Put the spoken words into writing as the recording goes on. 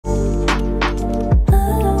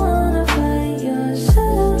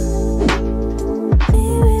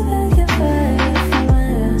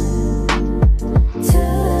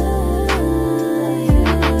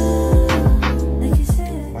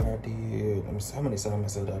assignments. How many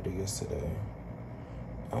assignments did I do yesterday?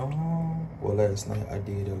 Well, last night I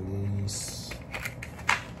did at least...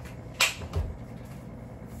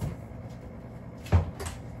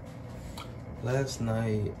 Last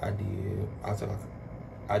night I did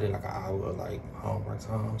like an hour of like homework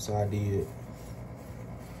time. So I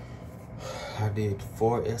did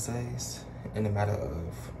 4 essays in a matter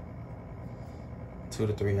of 2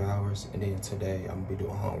 to 3 hours. And then today I'm gonna be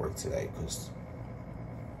doing homework today because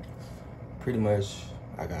pretty much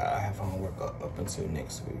I have homework up until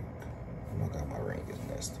next week. I got my ring is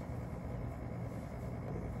nasty.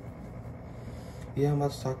 Yeah, I'm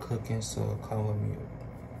about to start cooking, so come with me.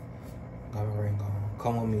 Got my ring on.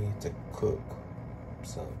 Come with me to cook.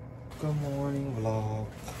 So, good morning vlog.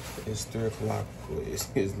 It's 3 o'clock. It's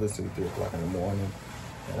literally 3 o'clock in the morning,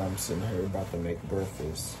 and I'm sitting here about to make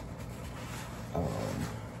breakfast. I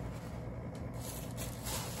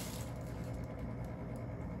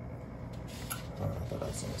thought I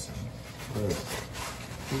was saying something. But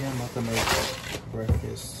yeah, I'm about to make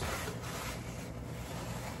breakfast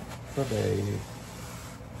for babe.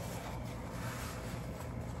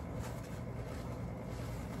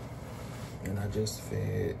 And I just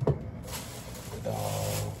fed the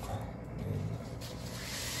dog.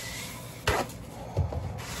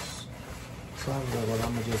 So I was like, well,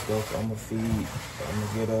 I'm gonna just go, I'm gonna feed, I'm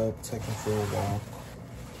gonna get up, take him for a walk.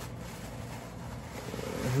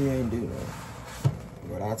 He ain't do nothing.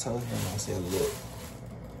 But I told him, I said, look,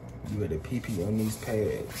 you better pee-pee on these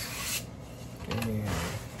pads. And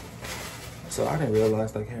so I didn't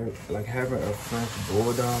realize like having a French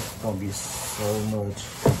bulldog gonna be so much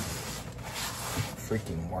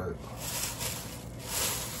freaking work.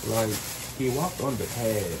 Like, he walked on the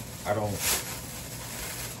pad.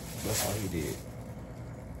 That's all he did.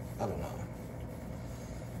 I don't know.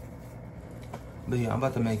 But yeah, I'm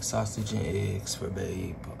about to make sausage and eggs for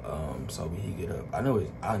babe. So when he get up, I know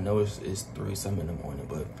it's 3-something in the morning,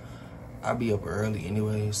 but I'll be up early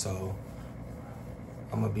anyway, so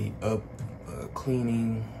I'm gonna be up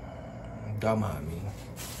cleaning. Don't mind me.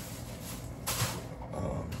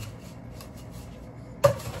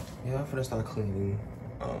 Yeah, I'm finna start cleaning.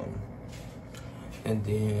 And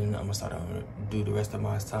then I'm gonna start to do the rest of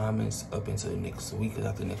my assignments up until next week. Cause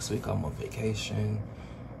after next week, I'm on vacation.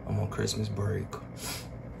 I'm on Christmas break.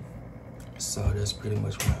 So that's pretty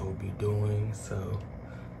much what I will be doing. So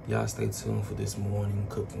y'all stay tuned for this morning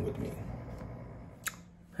cooking with me.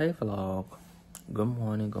 Hey vlog. Good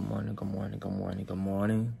morning, good morning, good morning, good morning, good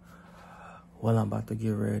morning. Well, I'm about to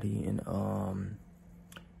get ready and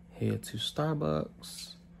head to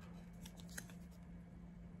Starbucks.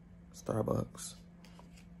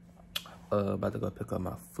 About to go pick up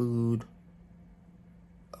my food.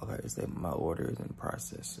 Okay, so my order is in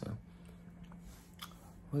process. So.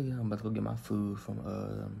 Well, yeah, I'm about to go get my food from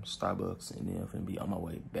Starbucks, and then I'm gonna be on my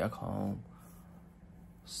way back home.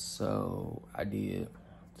 So I did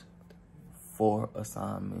 4 to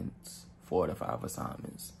 5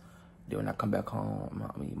 assignments. Then when I come back home, I'm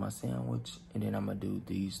gonna eat my sandwich, and then I'm gonna do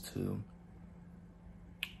these two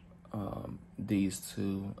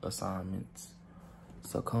assignments.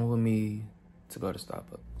 So come with me to go to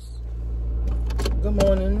Starbucks. Good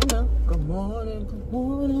morning, good morning, good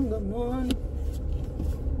morning, good morning.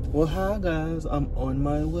 Well, hi guys, I'm on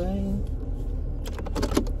my way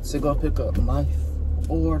to go pick up my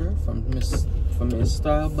order from Miss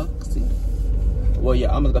Starbucks. Well, yeah,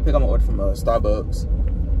 I'm gonna go pick up my order from Starbucks.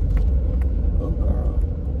 Oh girl,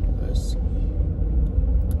 let's see.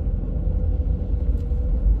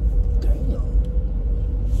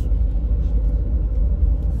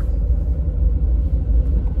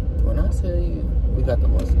 Tell you, we got the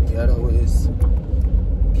most ghettoest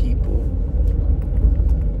people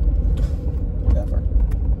ever.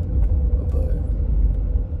 But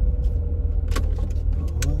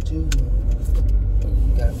what you know when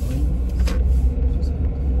you got wings?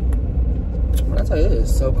 When I tell you,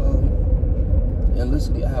 it's so cold. And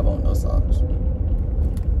literally, I have on no socks.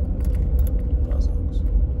 No socks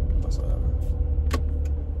whatsoever.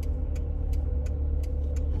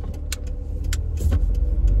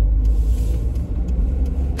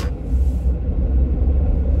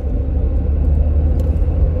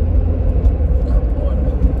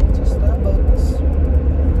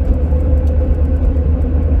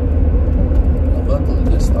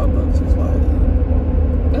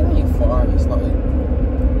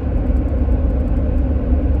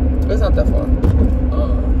 It's not that far.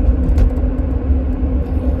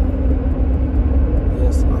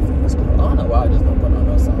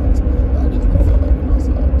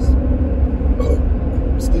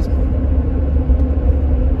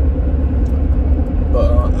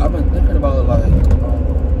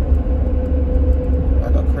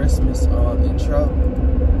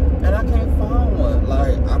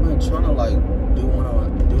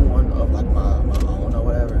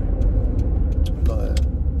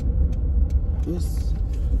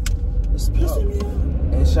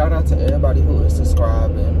 And shout out to everybody who is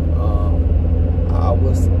subscribing. I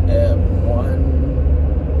was at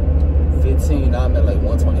 115, now I'm at like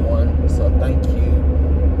 121. So thank you.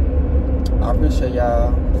 I appreciate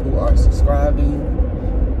y'all who are subscribing.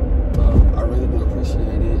 I really do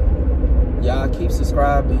appreciate it. Y'all keep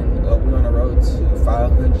subscribing. We're on the road to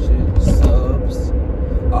 500 subs. I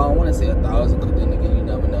don't want to say 1,000 because then again, you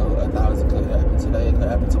never know. 1,000 could happen today, it could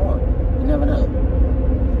happen tomorrow. You never know.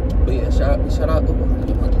 But yeah, shout out. Oh, I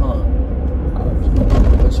get my tongue.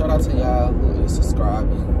 But shout out to y'all who is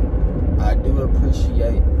subscribing. I do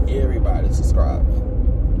appreciate everybody subscribing.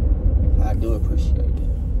 I do appreciate it.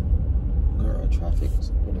 Girl, traffic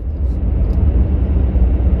is ridiculous.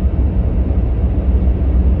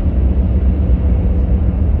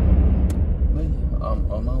 But yeah,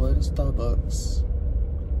 I'm on my way to Starbucks.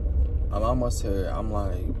 I'm almost here. I'm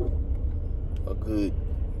like a good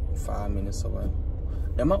 5 minutes away.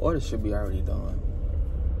 And my order should be already done.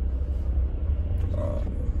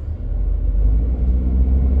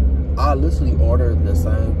 I literally ordered the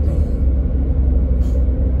same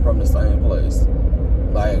thing from the same place.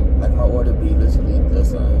 Like my order be literally the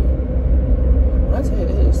same. When I tell you,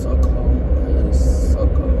 it is so cold. It is so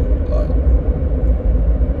cold. Like,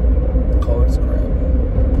 cold as crap.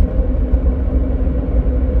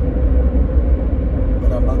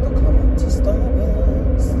 But I'm about to come up to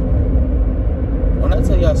Starbucks. When I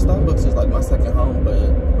tell y'all, Starbucks is like my second home,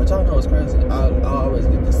 but y'all know it's crazy. I always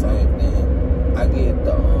get the same thing. I get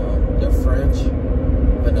the French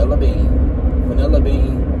vanilla bean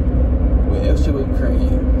with extra whipped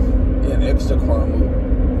cream and extra caramel,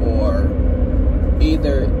 or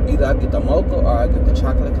either I get the mocha or I get the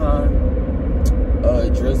chocolate kind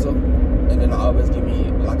drizzle, and then I always give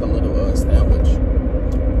me like a little sandwich,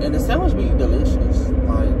 and the sandwich be delicious,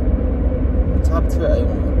 like top tier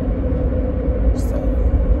A1. So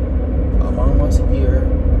I'm almost here.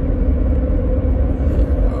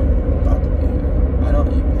 Yeah, I'm about to be here. I don't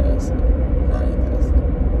eat past it. Not eat past it.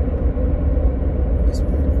 It's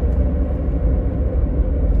weird.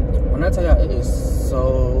 When I tell y'all, it is so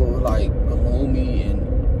like gloomy and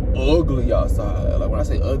ugly outside. Like when I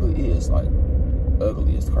say ugly, it is like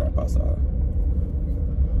ugly as crap outside.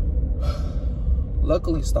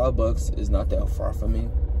 Luckily, Starbucks is not that far from me,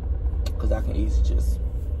 because I can easily just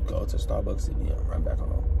go to Starbucks and then run back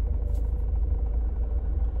home.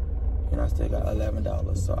 And I still got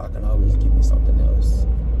 $11, so I can always give me something else.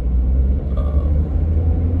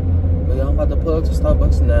 But yeah, I'm about to pull up to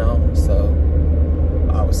Starbucks now, so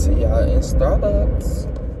I will see y'all in Starbucks.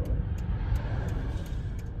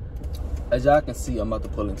 As y'all can see, I'm about to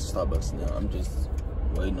pull into Starbucks now. I'm just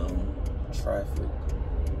waiting on traffic.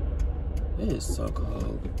 It is so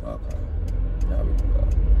cold. Okay, now we can go.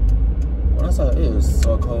 When I say it is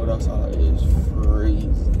so cold outside, it is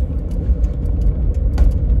freezing.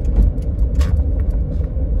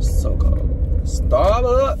 It's so cold.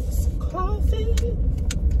 Starbucks coffee.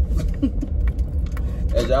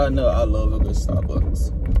 As y'all know, I love a good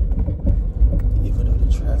Starbucks. Even though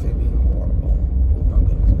the traffic be horrible. Oh my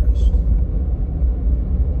goodness gracious.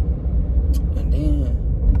 And then,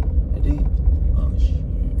 oh shit.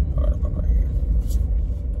 Alright, I'm right here.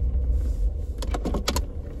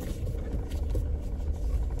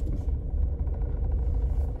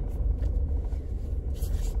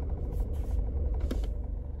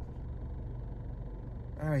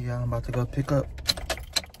 Alright, y'all, I'm about to go pick up.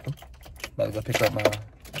 Go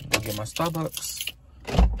get my Starbucks.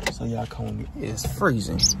 So y'all come with me. It's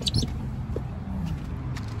freezing.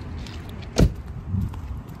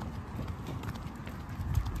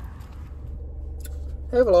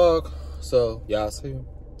 Hey vlog. So y'all see,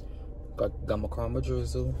 got my caramel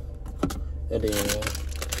drizzle, and then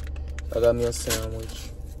I got me a sandwich.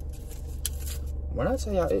 When I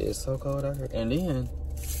tell y'all, it is so cold out here. And then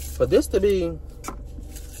for this to be,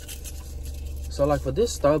 so like for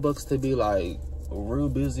this Starbucks to be like real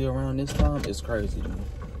busy around this time, it's crazy to me.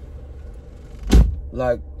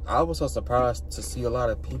 Like, I was so surprised to see a lot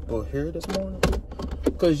of people here this morning,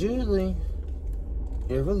 because usually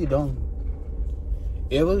it really don't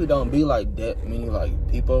be like that many like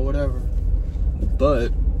people or whatever,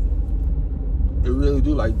 but it really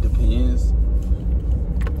do like depends.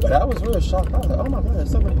 But I was real shocked. I was like, oh my god,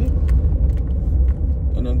 there's so many people.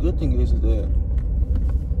 And the good thing is that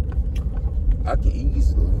I can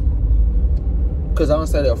easily, because I don't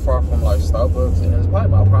say they're far from like Starbucks, and that's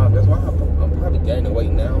probably my problem. That's why I'm probably gaining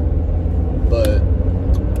weight now. But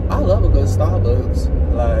I love a good Starbucks.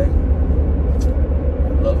 Like, I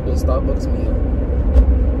love a good Starbucks meal.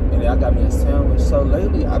 And then I got me a sandwich. So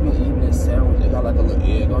lately I've been eating this sandwich. It got like a little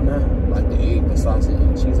egg on there, like the egg, the sausage,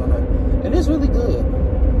 and cheese on there, and it's really good.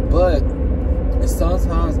 But And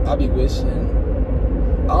sometimes I be wishing,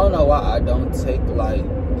 I don't know why I don't take like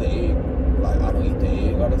the egg, like I don't eat the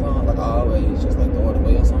egg all the time. Like I always just like throw it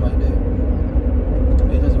away or something like that.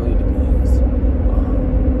 It just really depends.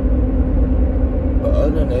 But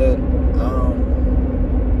other than that,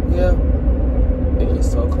 yeah, it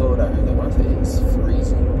is so cold out here. Like when I say it's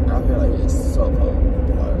freezing out here, like it's so cold.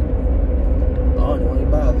 Like I don't want to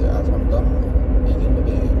bother. I just want to go home and get in the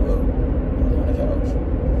bed, well, on the couch.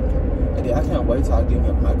 And then I can't wait till I get me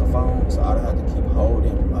a microphone, so I don't have to keep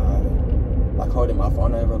holding my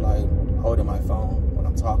phone ever, like holding my phone when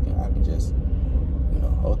I'm talking. I can just, you know,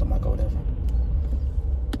 hold the mic or whatever.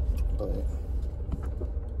 But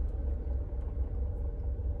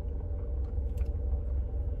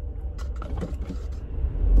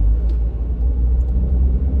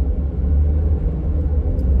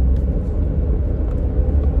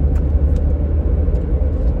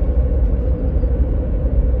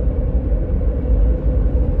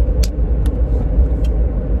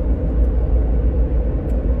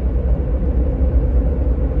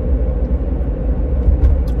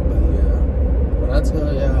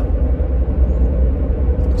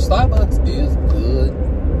Starbucks is good,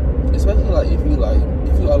 especially like if you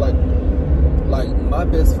are like my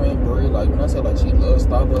best friend Brie. Like when I say like she loves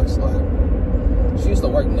Starbucks, like she used to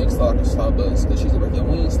work next to like a Starbucks because she used to work at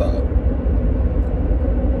Wingstop.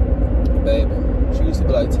 Baby, she used to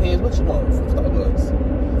be like, "Tans, what you want from Starbucks?"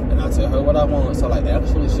 And I tell her what I want. So like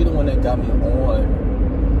actually, she the one that got me on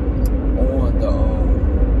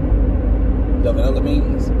the vanilla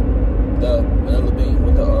beans. The vanilla bean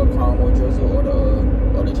with the caramel drizzle or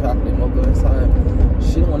the chocolate mocha inside.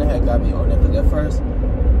 She the one that had got me on that, because at first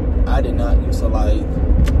I did not used to like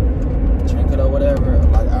drink it or whatever.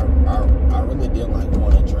 Like I really didn't like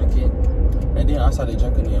want to drink it, and then I started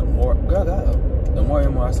drinking it more. The more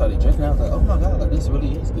and more I started drinking, I was like, oh my god, like this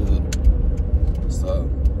really is good. So,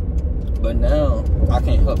 but now I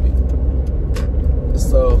can't help it.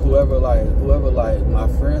 So whoever like my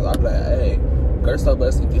friends, I'd be like, hey, go to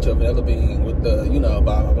Starbucks and get your vanilla bean with the, you know,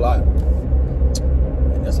 blah blah blah.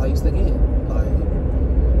 And that's how I used to get.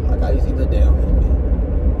 Like I used to eat the damn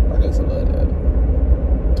thing. Like I used to love that.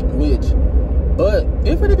 But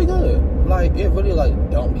it really be good. Like it really like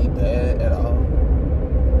don't be bad at all.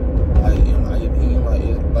 Like in my opinion,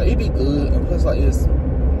 like it be good, and plus like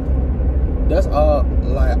that's all.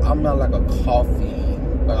 Like I'm not like a coffee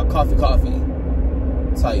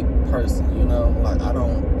type person, you know. Like I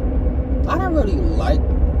don't really like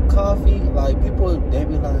coffee. Like people, they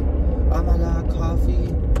be like, oh my god,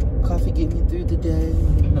 coffee get me through the day.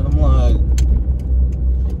 And I'm like,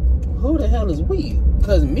 who the hell is we?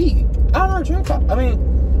 Cause me, I don't drink coffee. I mean,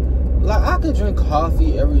 like I could drink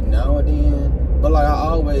coffee every now and then, but like I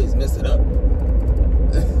always mess it up.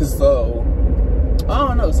 So I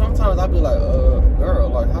don't know. Sometimes I be like, girl,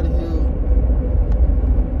 like how the hell?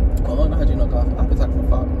 I don't know how you know coffee. I've been talking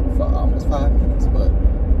for almost 5 minutes, but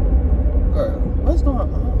girl, what's going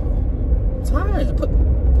on? Time. Put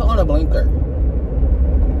on a blinker.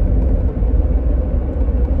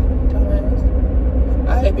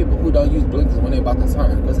 I hate people who don't use blinkers when they about to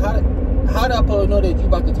turn. Cause how do I supposed to know that you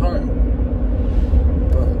about to turn?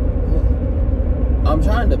 But, yeah. I'm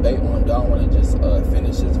trying to debate on, do I want to just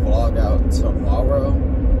finish this vlog out tomorrow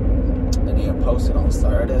and then post it on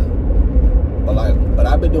Saturday? But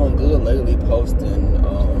I've been doing good lately posting.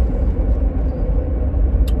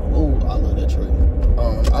 Oh, I love that tree.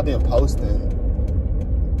 I've been posting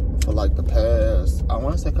for like the past, I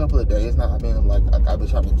want to say a couple of days now. I've been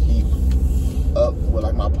trying to keep up with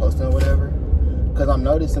like my posting or whatever, because I'm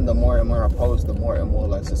noticing the more and more I post, the more and more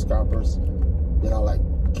like subscribers that I like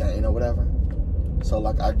gain or whatever. So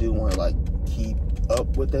like I do want to like keep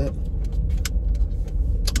up with that.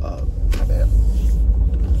 My bad.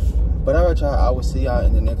 But alright, y'all, I will see y'all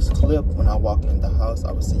in the next clip. When I walk in the house,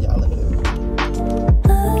 I will see y'all later.